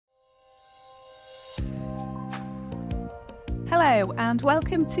Hello and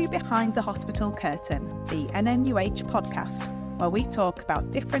welcome to Behind the Hospital Curtain, the NNUH podcast, where we talk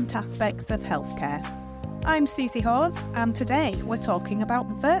about different aspects of healthcare. I'm Susie Hawes and today we're talking about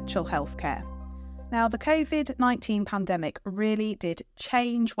virtual healthcare. Now, the COVID-19 pandemic really did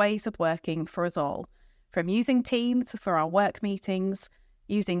change ways of working for us all, from using Teams for our work meetings,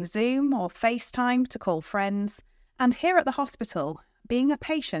 using Zoom or FaceTime to call friends, and here at the hospital, being a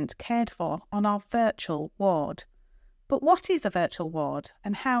patient cared for on our virtual ward. But what is a virtual ward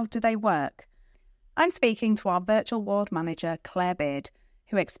and how do they work? I'm speaking to our virtual ward manager, Claire Beard,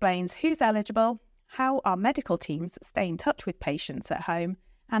 who explains who's eligible, how our medical teams stay in touch with patients at home,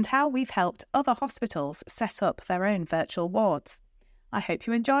 and how we've helped other hospitals set up their own virtual wards. I hope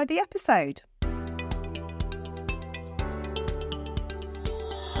you enjoyed the episode.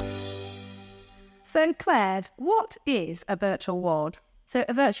 So Claire, what is a virtual ward? So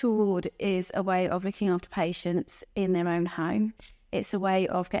a virtual ward is a way of looking after patients in their own home. It's a way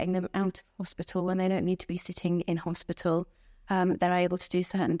of getting them out of hospital when they don't need to be sitting in hospital. They're able to do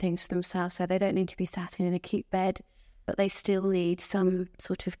certain things for themselves, so they don't need to be sat in an acute bed, but they still need some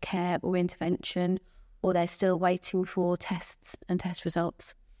sort of care or intervention, or they're still waiting for tests and test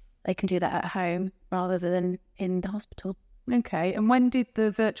results. They can do that at home rather than in the hospital. Okay, and when did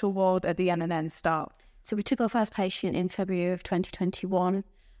the virtual ward at the NNN start? So we took our first patient in February of 2021,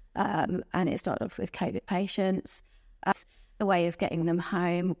 and it started off with COVID patients. A way of getting them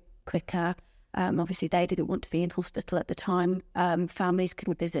home quicker. Obviously, they didn't want to be in hospital at the time. Families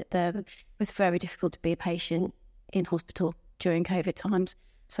couldn't visit them. It was very difficult to be a patient in hospital during COVID times.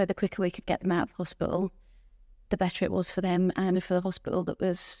 So the quicker we could get them out of hospital, the better it was for them and for the hospital that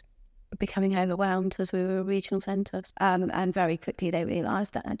was becoming overwhelmed as we were a regional centre. And very quickly they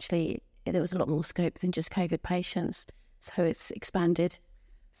realised that actually there was a lot more scope than just COVID patients. So it's expanded.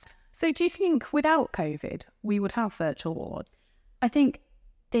 So do you think without COVID, we would have virtual wards? I think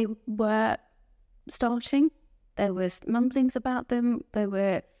they were starting. There was mumblings about them. They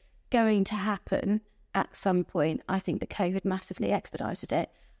were going to happen at some point. I think that COVID massively expedited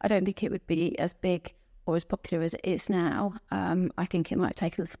it. I don't think it would be as big or as popular as it is now. I think it might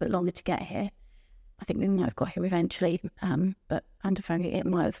take a little bit longer to get here. I think we might have got here eventually, but under COVID it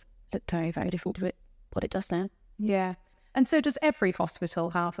might have looked very, very different to what it does now. Yeah. And so does every hospital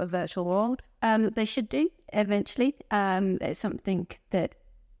have a virtual ward? They should do eventually. It's something that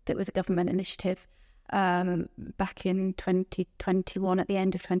was a government initiative back in 2021, at the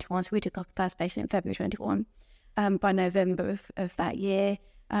end of 21. So we took our first patient in February 21. By November of that year,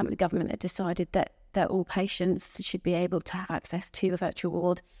 the government had decided that all patients should be able to have access to a virtual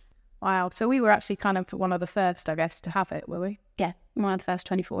ward. Wow. So we were actually kind of one of the first, I guess, to have it, were we? Yeah, one of the first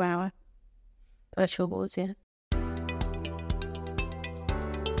 24-hour virtual wards, yeah.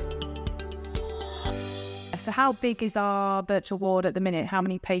 So how big is our virtual ward at the minute? How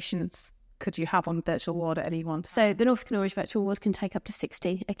many patients could you have on the virtual ward at any one time? So the Norfolk and Norwich virtual ward can take up to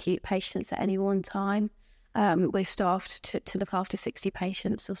 60 acute patients at any one time. We're staffed to look after 60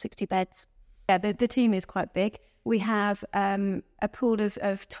 patients or 60 beds. Yeah, the team is quite big. We have a pool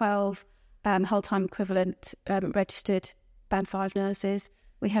of 12 whole-time equivalent registered Band 5 nurses.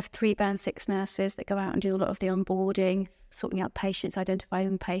 We have 3 Band 6 nurses that go out and do a lot of the onboarding, sorting out patients,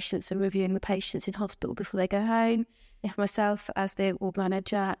 identifying patients and reviewing the patients in hospital before they go home. We have myself as the ward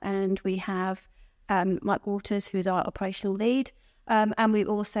manager, and we have Mike Waters, who's our operational lead. And we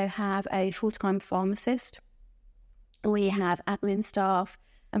also have a full-time pharmacist. We have admin staff,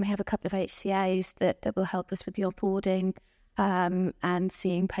 and we have a couple of HCAs that will help us with the onboarding and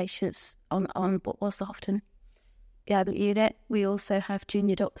seeing patients on what was the Houghton unit. We also have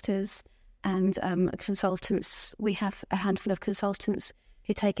junior doctors and consultants. We have a handful of consultants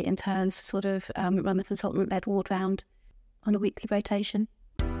who take it in turns to sort of run the consultant-led ward round on a weekly rotation.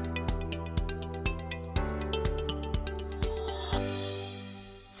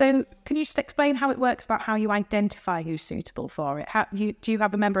 So can you just explain how it works about how you identify who's suitable for it? Do you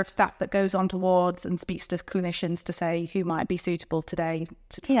have a member of staff that goes onto wards and speaks to clinicians to say who might be suitable today?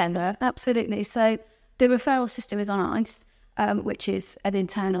 Yeah, absolutely. So the referral system is on ICE, which is an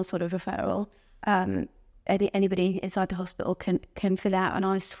internal sort of referral. Anybody inside the hospital can fill out an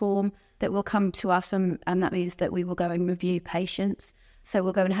ICE form that will come to us, and that means that we will go and review patients. So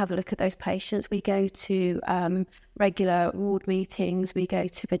we'll go and have a look at those patients. We go to regular ward meetings. We go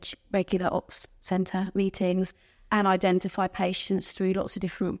to regular ops centre meetings and identify patients through lots of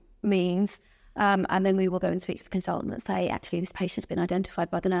different means. And then we will go and speak to the consultant and say, actually, this patient's been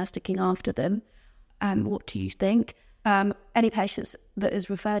identified by the nurse looking after them. What do you think? Any patients that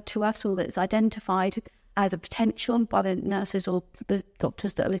is referred to us or that is identified as a potential by the nurses or the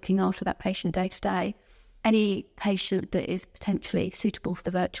doctors that are looking after that patient day to day, any patient that is potentially suitable for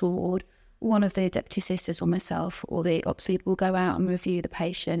the virtual ward, one of the deputy sisters or myself or the ops lead will go out and review the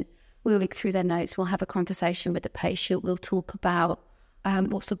patient. We'll look through their notes. We'll have a conversation with the patient. We'll talk about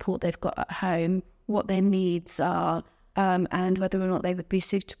what support they've got at home, what their needs are, and whether or not they would be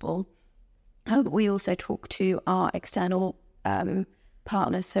suitable. We also talk to our external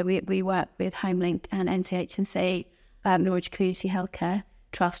partners. So we work with HomeLink and NCH&C, Norwich Community Healthcare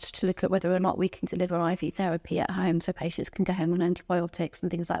Trust, to look at whether or not we can deliver IV therapy at home so patients can go home on antibiotics and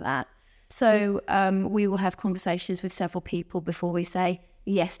things like that. So we will have conversations with several people before we say,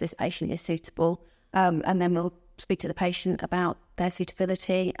 yes, this patient is suitable. And then we'll speak to the patient about their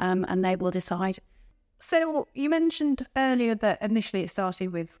suitability and they will decide. So you mentioned earlier that initially it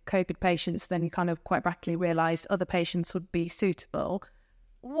started with COVID patients, then you kind of quite rapidly realised other patients would be suitable.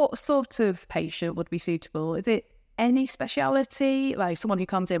 What sort of patient would be suitable? Is it any speciality, like someone who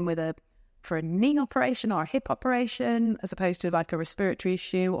comes in for a knee operation or a hip operation, as opposed to like a respiratory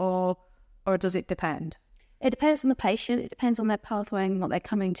issue, or does it depend? It depends on the patient. It depends on their pathway and what they're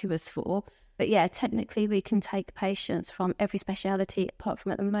coming to us for. But yeah, technically we can take patients from every speciality apart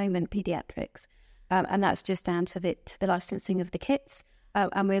from at the moment paediatrics. And that's just down to the licensing of the kits.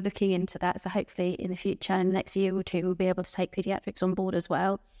 And we're looking into that. So hopefully in the future, in the next year or two, we'll be able to take paediatrics on board as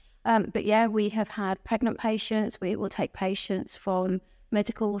well. But yeah, we have had pregnant patients. We will take patients from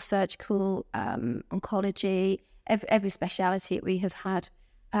medical, surgical, oncology, every speciality we have had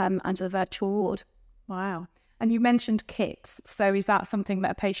under the virtual ward. Wow. And you mentioned kits. So is that something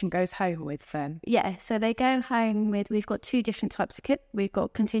that a patient goes home with then? Yeah, so they go home with, we've got two different types of kit. We've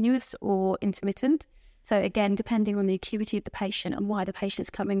got continuous or intermittent. So again, depending on the acuity of the patient and why the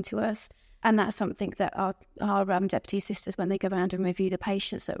patient's coming to us. And that's something that our deputy sisters, when they go around and review the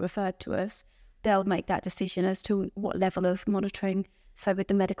patients that are referred to us, they'll make that decision as to what level of monitoring. So with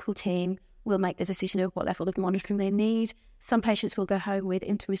the medical team, we'll make the decision of what level of monitoring they need. Some patients will go home with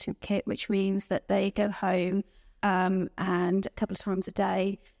intermittent kit, which means that they go home and a couple of times a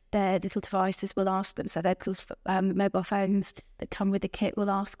day, their little devices will ask them, so their mobile phones that come with the kit will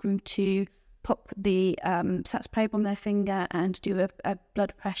ask them to pop the SATS probe on their finger and do a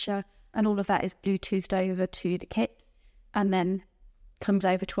blood pressure, and all of that is Bluetoothed over to the kit and then comes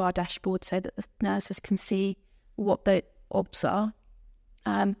over to our dashboard so that the nurses can see what the obs are.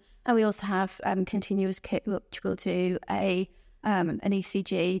 And we also have continuous kit, which will do an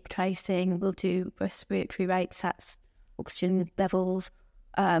ECG tracing. We'll do respiratory rate, SATS, oxygen levels,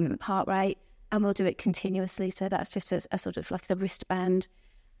 heart rate, and we'll do it continuously. So that's just a sort of like a wristband,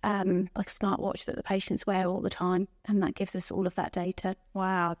 like a smartwatch that the patients wear all the time, and that gives us all of that data.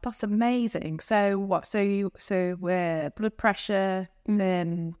 Wow, that's amazing. So what? So we're blood pressure,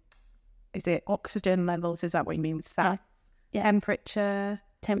 then is it oxygen levels? Is that what you mean with that? Yeah.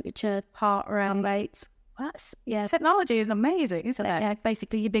 Temperature, heart rate. Technology is amazing, isn't it? Yeah,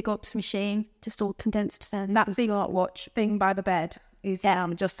 basically your big ops machine, just all condensed down. That smartwatch thing by the bed is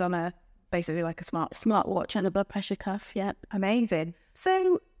just on basically like a smartwatch and a blood pressure cuff. Yeah, amazing.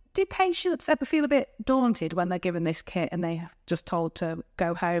 So do patients ever feel a bit daunted when they're given this kit and they're just told to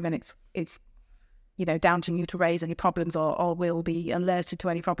go home and it's down to you to raise any problems or will be alerted to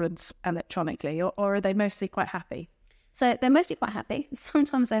any problems electronically, or are they mostly quite happy? So they're mostly quite happy.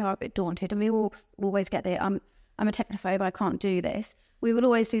 Sometimes they are a bit daunted, and we will always get there. I'm a technophobe, I can't do this. We will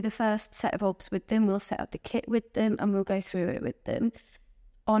always do the first set of obs with them. We'll set up the kit with them, and we'll go through it with them.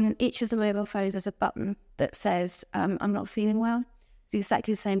 On each of the mobile phones, there's a button that says, I'm not feeling well. It's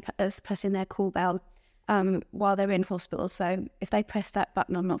exactly the same as pressing their call bell while they're in hospital. So if they press that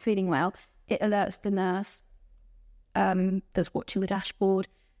button, I'm not feeling well, it alerts the nurse that's watching the dashboard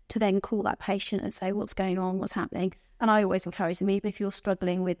to then call that patient and say, what's going on, what's happening. And I always encourage them, even if you're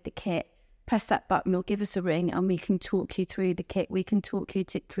struggling with the kit, press that button or give us a ring and we can talk you through the kit. We can talk you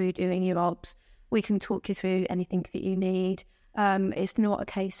through doing your obs. We can talk you through anything that you need. It's not a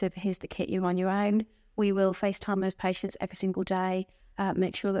case of here's the kit, you're on your own. We will FaceTime those patients every single day,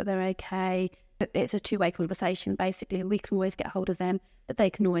 make sure that they're okay. But it's a two-way conversation, basically. We can always get hold of them, but they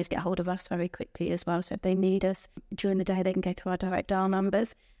can always get hold of us very quickly as well. So if they need us during the day, they can go to our direct dial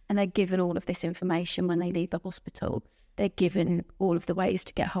numbers. And they're given all of this information when they leave the hospital. They're given all of the ways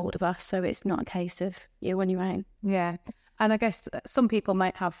to get hold of us. So it's not a case of you're on your own. Yeah. And I guess some people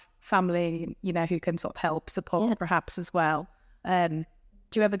might have family, who can sort of help, support perhaps as well. Do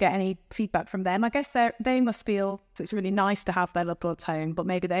you ever get any feedback from them? I guess they must feel it's really nice to have their loved ones home, but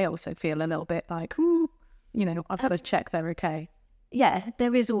maybe they also feel a little bit like, I've got to check they're okay. Yeah,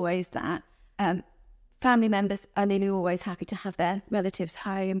 there is always that. Family members are nearly always happy to have their relatives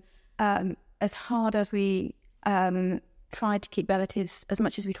home. As hard as we try to keep relatives, as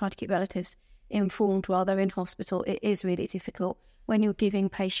much as we try to keep relatives informed while they're in hospital, it is really difficult. When you're giving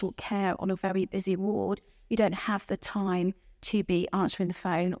patient care on a very busy ward, you don't have the time to be answering the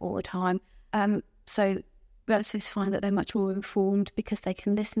phone all the time. So relatives find that they're much more informed because they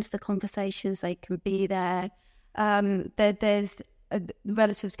can listen to the conversations, they can be there. Relatives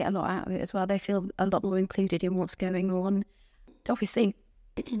get a lot out of it as well. They feel a lot more included in what's going on, obviously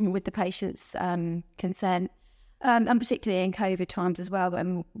with the patient's consent. And particularly in COVID times as well,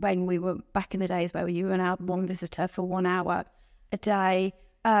 when we were back in the days where you were allowed one visitor for 1 hour a day,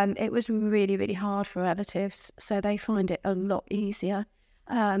 it was really, really hard for relatives. So they find it a lot easier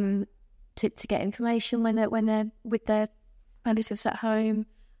to get information when they're with their relatives at home.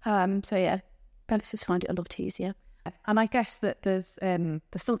 So yeah, relatives find it a lot easier. And I guess that there's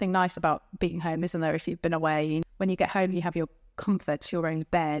something nice about being home, isn't there? If you've been away, when you get home, you have your comforts, your own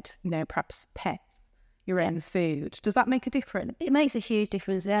bed, perhaps pets, your own food. Does that make a difference? It makes a huge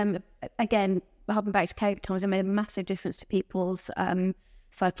difference. Again, harping back to COVID times, it made a massive difference to people's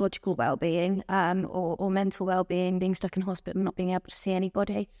psychological well-being or mental well-being, being stuck in hospital, not being able to see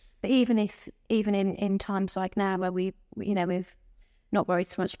anybody. But even in times like now where we've not worried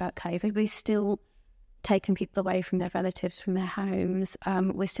so much about COVID, we've still taken people away from their relatives, from their homes.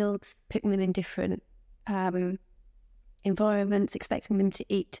 We're still putting them in different environments, expecting them to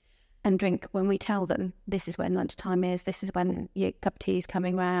eat and drink when we tell them this is when lunchtime is, this is when your cup of tea is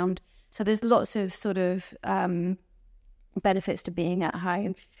coming round. So there's lots of sort of benefits to being at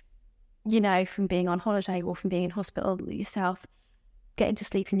home, from being on holiday or from being in hospital yourself. Getting to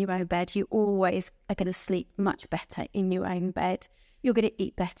sleep in your own bed, you always are going to sleep much better in your own bed. You're going to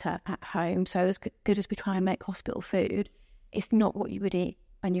eat better at home. So as good as we try and make hospital food, it's not what you would eat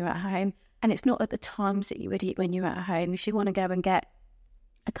when you're at home. And it's not at the times that you would eat when you're at home. If you want to go and get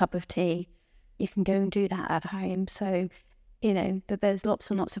a cup of tea, you can go and do that at home. So, that there's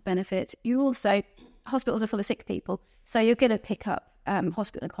lots and lots of benefits. Hospitals are full of sick people. So you're going to pick up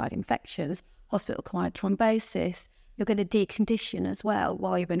hospital-acquired infections, hospital-acquired thrombosis. You're going to decondition as well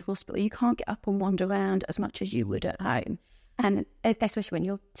while you're in hospital. You can't get up and wander around as much as you would at home. And especially when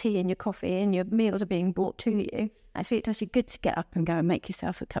your tea and your coffee and your meals are being brought to you, actually it does you good to get up and go and make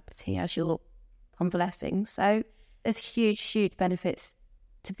yourself a cup of tea as you're convalescing. So there's huge, huge benefits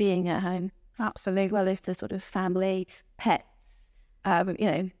to being at home. Absolutely. As well as the sort of family, pets.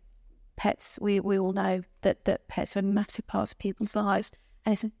 Pets, we all know that pets are massive parts of people's lives.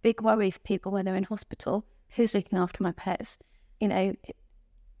 And it's a big worry for people when they're in hospital. Who's looking after my pets?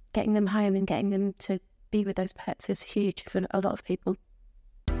 Getting them home and getting them to be with those pets is huge for a lot of people.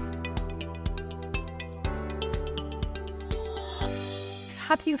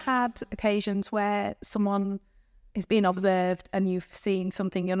 Have you had occasions where someone is being observed and you've seen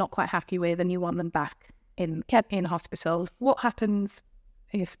something you're not quite happy with and you want them back in hospital? What happens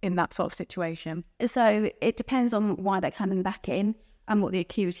if in that sort of situation? So it depends on why they're coming back in and what the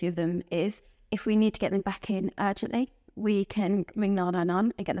acuity of them is. If we need to get them back in urgently, we can ring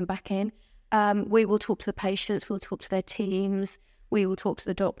 999 and get them back in. We will talk to the patients, we'll talk to their teams, we will talk to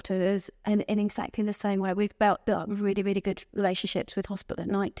the doctors, and in exactly the same way, we've built up really, really good relationships with hospital at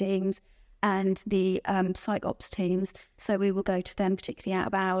night teams and the psych ops teams. So we will go to them, particularly out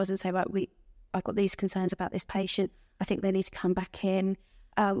of hours, and say, right, I've got these concerns about this patient. I think they need to come back in.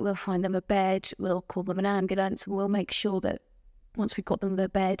 We'll find them a bed, we'll call them an ambulance, and we'll make sure that once we've got them their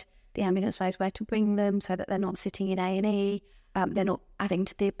bed, the ambulance knows where to bring them so that they're not sitting in A&E. They're not adding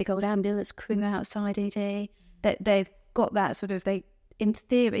to the big old ambulance crew outside ED. That they've got that sort of, in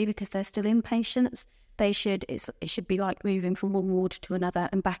theory, because they're still inpatients, it should be like moving from one ward to another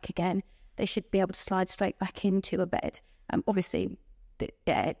and back again. They should be able to slide straight back into a bed. Obviously,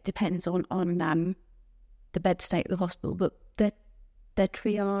 it depends on the bed state of the hospital, but they're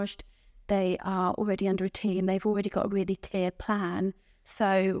triaged. They are already under a team. They've already got a really clear plan.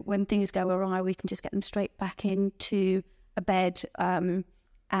 So when things go awry, we can just get them straight back into a bed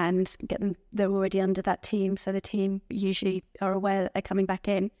and get them. They're already under that team, so the team usually are aware that they're coming back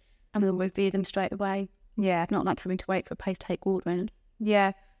in, and we'll review them straight away. Yeah, it's not like having to wait for a post-take ward round.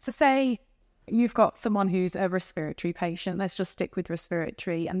 Yeah. So say you've got someone who's a respiratory patient. Let's just stick with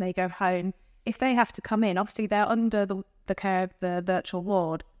respiratory, and they go home. If they have to come in, obviously they're under the care of the virtual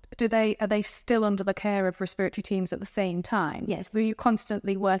ward. Are they still under the care of respiratory teams at the same time? Yes. Were you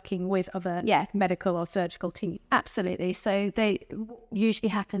constantly working with other medical or surgical teams? Absolutely. So they usually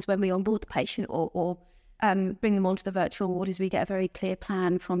happens when we onboard the patient or bring them onto the virtual ward is we get a very clear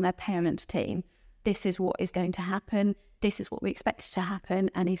plan from their parent team. This is what is going to happen. This is what we expect to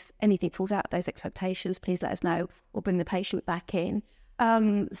happen. And if anything falls out of those expectations, please let us know or bring the patient back in.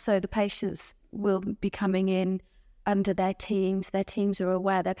 So the patients will be coming in under their teams. Their teams are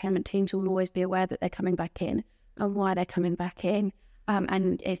aware, their parent teams will always be aware that they're coming back in and why they're coming back in.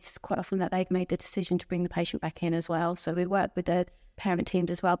 And it's quite often that they've made the decision to bring the patient back in as well. So we work with the parent teams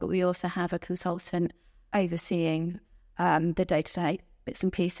as well, but we also have a consultant overseeing the day-to-day bits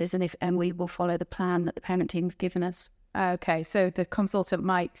and pieces, and we will follow the plan that the parent team have given us. Okay, so the consultant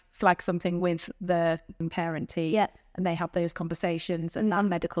might flag something with the parent team, Yeah. and they have those conversations, and that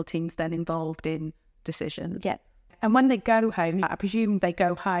medical team's then involved in decisions. Yeah. And when they go home, I presume they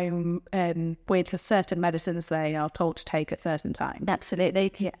go home with certain medicines they are told to take at certain times.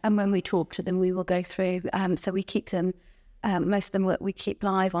 Absolutely. Yeah. And when we talk to them, we will go through. So we keep them, most of them we keep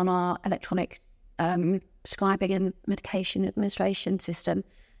live on our electronic prescribing and medication administration system.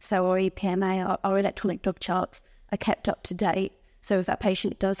 So our EPMA, our electronic drug charts, are kept up to date. So if that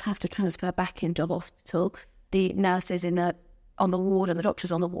patient does have to transfer back into hospital, the nurses on the ward and the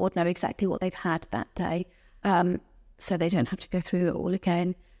doctors on the ward know exactly what they've had that day. So they don't have to go through it all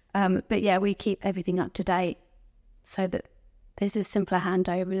again. But yeah, we keep everything up to date so that there's a simpler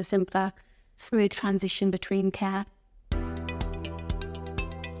handover and a simpler, smooth transition between care.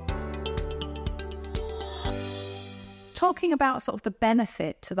 Talking about sort of the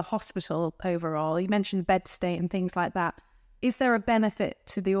benefit to the hospital overall, you mentioned bed state and things like that. Is there a benefit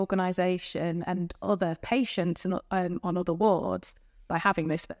to the organisation and other patients on other wards by having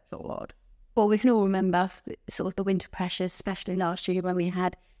this virtual ward? Well, we can all remember sort of the winter pressures, especially last year when we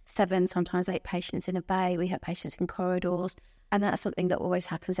had 7, sometimes 8 patients in a bay. We had patients in corridors, and that's something that always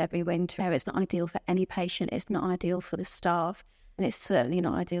happens every winter. It's not ideal for any patient. It's not ideal for the staff, and it's certainly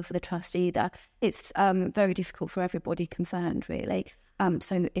not ideal for the trust either. It's very difficult for everybody concerned, really.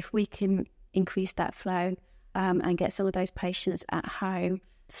 So if we can increase that flow and get some of those patients at home,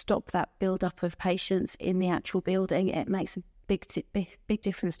 stop that build-up of patients in the actual building, it makes a big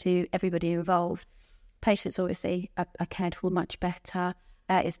difference to everybody involved. Patients obviously are cared for much better.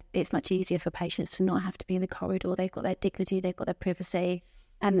 It's much easier for patients to not have to be in the corridor. They've got their dignity, they've got their privacy,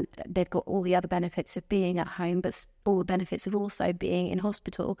 and they've got all the other benefits of being at home, but all the benefits of also being in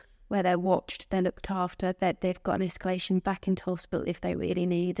hospital where they're watched, they're looked after, that they've got an escalation back into hospital if they really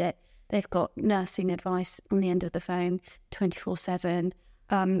need it. They've got nursing advice on the end of the phone 24/7.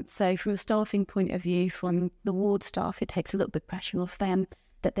 So from a staffing point of view, from the ward staff, it takes a little bit of pressure off them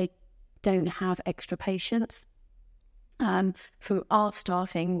that they don't have extra patients. From our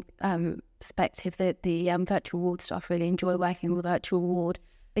staffing perspective, the virtual ward staff really enjoy working on the virtual ward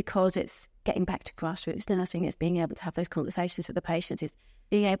because it's getting back to grassroots nursing. It's being able to have those conversations with the patients. It's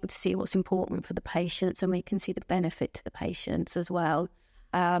being able to see what's important for the patients, and we can see the benefit to the patients as well.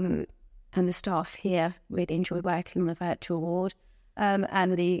 And the staff here really enjoy working on the virtual ward.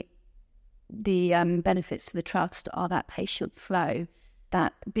 And the benefits to the trust are that patient flow,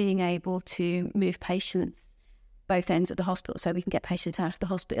 that being able to move patients both ends of the hospital so we can get patients out of the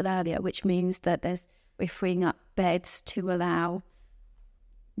hospital earlier, which means that we're freeing up beds to allow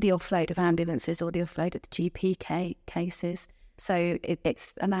the offload of ambulances or the offload of the GP cases. So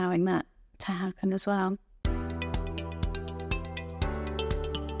it's allowing that to happen as well.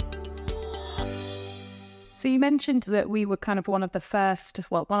 So you mentioned that we were kind of one of the first to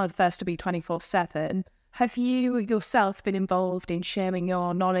be 24/7. Have you yourself been involved in sharing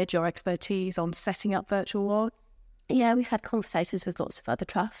your knowledge or expertise on setting up virtual wards? Yeah, we've had conversations with lots of other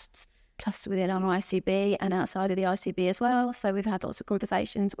trusts within our ICB and outside of the ICB as well. So we've had lots of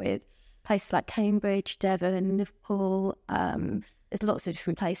conversations with places like Cambridge, Devon, Liverpool. There's lots of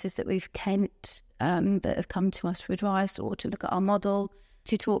different places Kent, that have come to us for advice or to look at our model,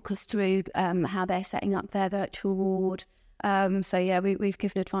 to talk us through how they're setting up their virtual ward. So yeah, we've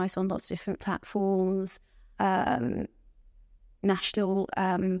given advice on lots of different platforms, national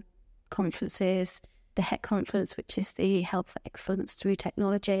conferences, the HEC conference, which is the Health Excellence Through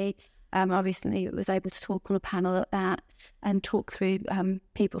Technology. I recently was able to talk on a panel at that and talk through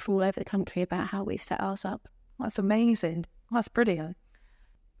people from all over the country about how we've set ours up. That's amazing. That's brilliant.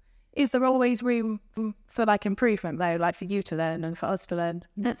 Is there always room for improvement though, for you to learn and for us to learn?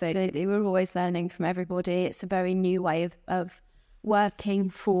 Absolutely. We're always learning from everybody. It's a very new way of working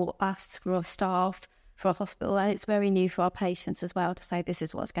for us, for our staff, for our hospital, and it's very new for our patients as well to say this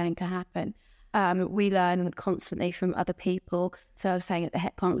is what's going to happen. We learn constantly from other people. So I was saying at the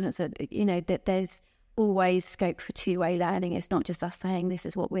HEC conference that, that there's always scope for two-way learning. It's not just us saying this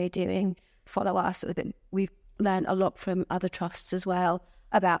is what we're doing, follow us. We've learned a lot from other trusts as well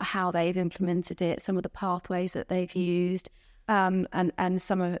about how they've implemented it, some of the pathways that they've used, and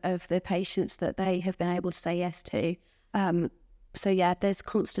some of the patients that they have been able to say yes to. So yeah, there's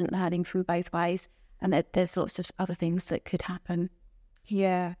constant learning from both ways, and there's lots of other things that could happen.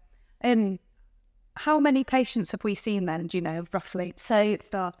 Yeah, and How many patients have we seen then, do you know, roughly? So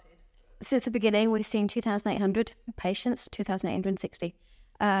Started. since the beginning, we've seen 2,800 patients, 2,860.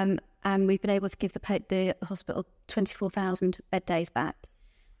 And we've been able to give the hospital 24,000 bed days back.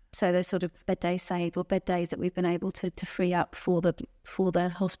 So there's sort of bed days saved, or bed days that we've been able to free up for the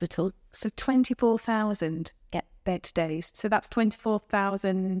hospital. So 24,000 bed days. So that's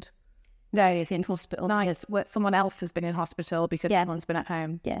 24,000 days in hospital. nights where someone else has been in hospital because someone's been at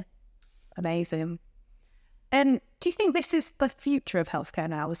home. Yeah. Amazing. And do you think this is the future of healthcare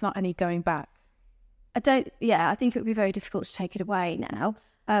now? There's not any going back? I think it would be very difficult to take it away now,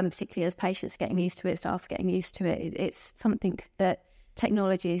 particularly as patients are getting used to it, staff are getting used to it. It's something that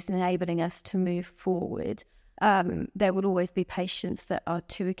technology is enabling us to move forward. There will always be patients that are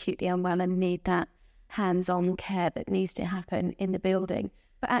too acutely unwell and need that hands-on care that needs to happen in the building.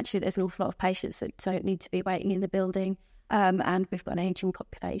 But actually, there's an awful lot of patients that don't need to be waiting in the building. And we've got an ageing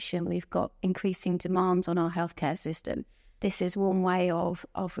population. We've got increasing demands on our healthcare system. This is one way of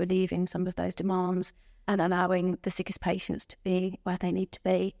relieving some of those demands and allowing the sickest patients to be where they need to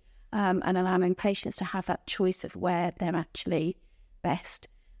be, and allowing patients to have that choice of where they're actually best.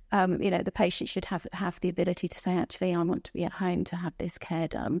 The patient should have the ability to say, actually, I want to be at home to have this care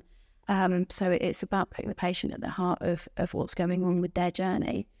done. So it's about putting the patient at the heart of what's going on with their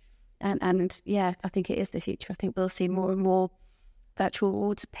journey. And I think it is the future. I think we'll see more and more virtual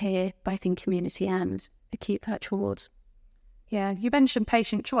wards appear, both in community and acute virtual wards. Yeah, you mentioned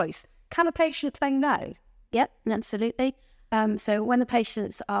patient choice. Can a patient say no? Yep, absolutely. So when the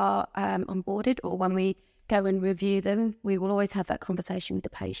patients are onboarded, or when we go and review them, we will always have that conversation with the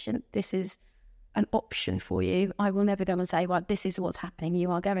patient. This is an option for you. I will never go and say, well, this is what's happening.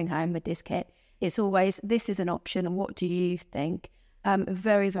 You are going home with this kit. It's always, this is an option, and what do you think?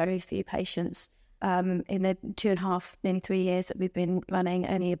 Very, very few patients in the 2.5, nearly 3 years that we've been running,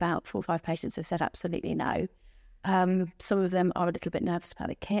 only about 4 or 5 patients have said absolutely no. Some of them are a little bit nervous about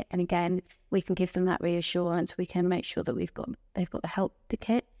the kit, and again, we can give them that reassurance. We can make sure that they've got the help, the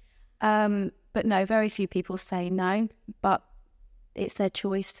kit. But no, very few people say no, but it's their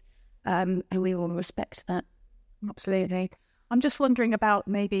choice, and we will respect that. Absolutely. I'm just wondering about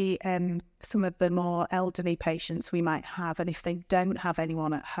maybe some of the more elderly patients we might have, and if they don't have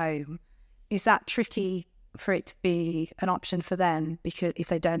anyone at home, is that tricky for it to be an option for them? Because if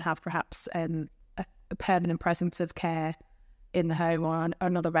they don't have perhaps a permanent presence of care in the home, or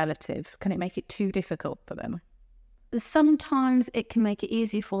another relative, can it make it too difficult for them? Sometimes it can make it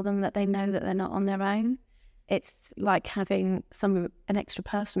easier for them that they know that they're not on their own. It's like having an extra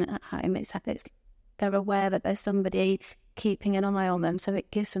person at home. They're aware that there's somebody keeping an eye on them, so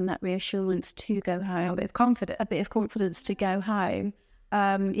it gives them that reassurance to go home. A bit of confidence to go home.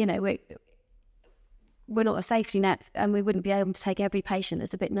 We're not a safety net, and we wouldn't be able to take every patient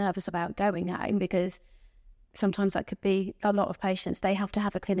that's a bit nervous about going home, because sometimes that could be a lot of patients. They have to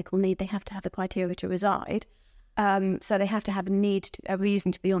have a clinical need. They have to have the criteria to reside. So they have to have a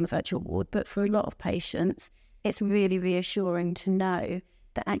reason to be on the virtual ward. But for a lot of patients, it's really reassuring to know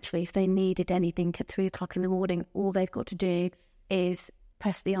that actually if they needed anything at 3 o'clock in the morning, all they've got to do is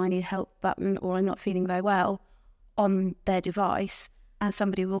press the I need help button, or I'm not feeling very well, on their device, and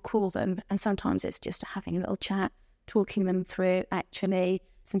somebody will call them. And sometimes it's just having a little chat, talking them through actually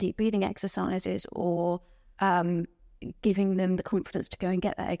some deep breathing exercises, or giving them the confidence to go and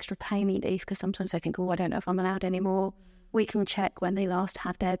get that extra pain relief, because sometimes they think, I don't know if I'm allowed anymore. We can check when they last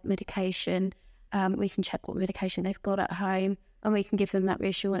had their medication. We can check what medication they've got at home, and we can give them that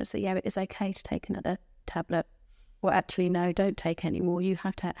reassurance that, it is okay to take another tablet, or actually, no, don't take any more. You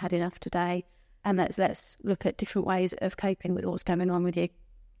have had enough today, and let's look at different ways of coping with what's going on with you.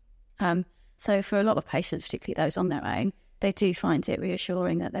 So for a lot of patients, particularly those on their own, they do find it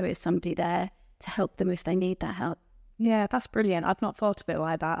reassuring that there is somebody there to help them if they need that help. Yeah, that's brilliant. I've not thought of it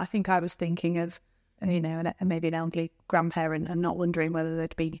like that. I think I was thinking of, maybe an elderly grandparent, and not wondering whether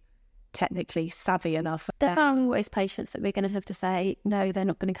they'd be technically savvy enough. There are always patients that we're going to have to say, no, they're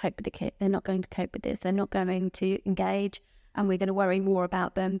not going to cope with the kit. They're not going to cope with this. They're not going to engage, and we're going to worry more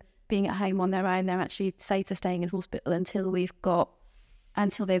about them being at home on their own. They're actually safer staying in hospital until they've got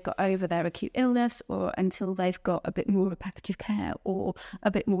over their acute illness, or until they've got a bit more of a package of care or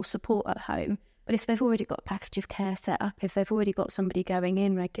a bit more support at home. But if they've already got a package of care set up, if they've already got somebody going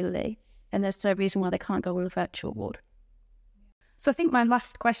in regularly, then there's no reason why they can't go on a virtual ward. So I think my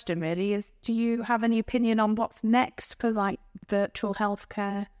last question really is, do you have any opinion on what's next for virtual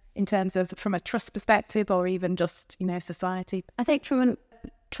healthcare, in terms of from a trust perspective, or even just, society? I think from a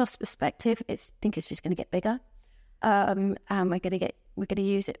trust perspective, I think it's just going to get bigger. And we're going to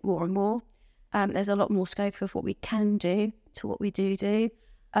use it more and more. There's a lot more scope of what we can do to what we do.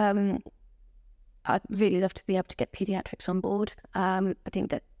 I'd really love to be able to get paediatrics on board. I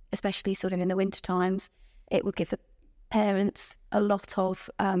think that especially sort of in the winter times, it will give the parents a lot of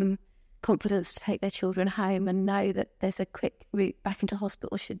confidence to take their children home and know that there's a quick route back into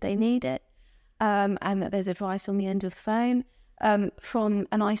hospital should they need it, and that there's advice on the end of the phone. From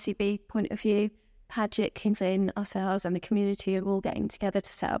an ICB point of view, Paget, King's Lynn, ourselves and the community are all getting together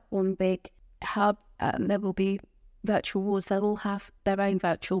to set up one big hub. There will be virtual wards. They'll all have their own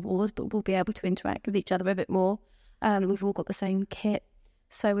virtual wards, but we'll be able to interact with each other a bit more. We've all got the same kit,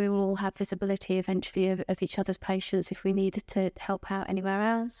 so we will all have visibility eventually of each other's patients if we needed to help out anywhere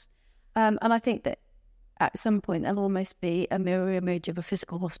else. And I think that at some point there'll almost be a mirror image of a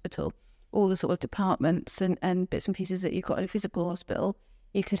physical hospital. All the sort of departments and bits and pieces that you've got in a physical hospital,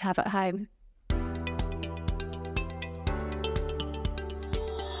 you could have at home.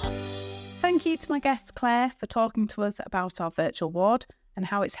 Thank you to my guest Claire for talking to us about our virtual ward and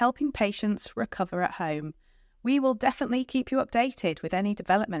how it's helping patients recover at home. We will definitely keep you updated with any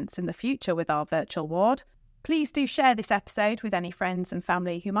developments in the future with our virtual ward. Please do share this episode with any friends and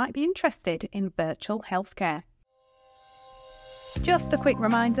family who might be interested in virtual healthcare. Just a quick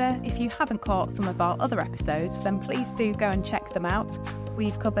reminder, if you haven't caught some of our other episodes, then please do go and check them out.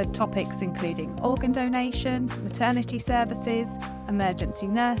 We've covered topics including organ donation, maternity services, emergency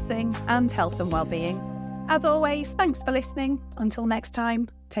nursing, and health and wellbeing. As always, thanks for listening. Until next time,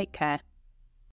 take care.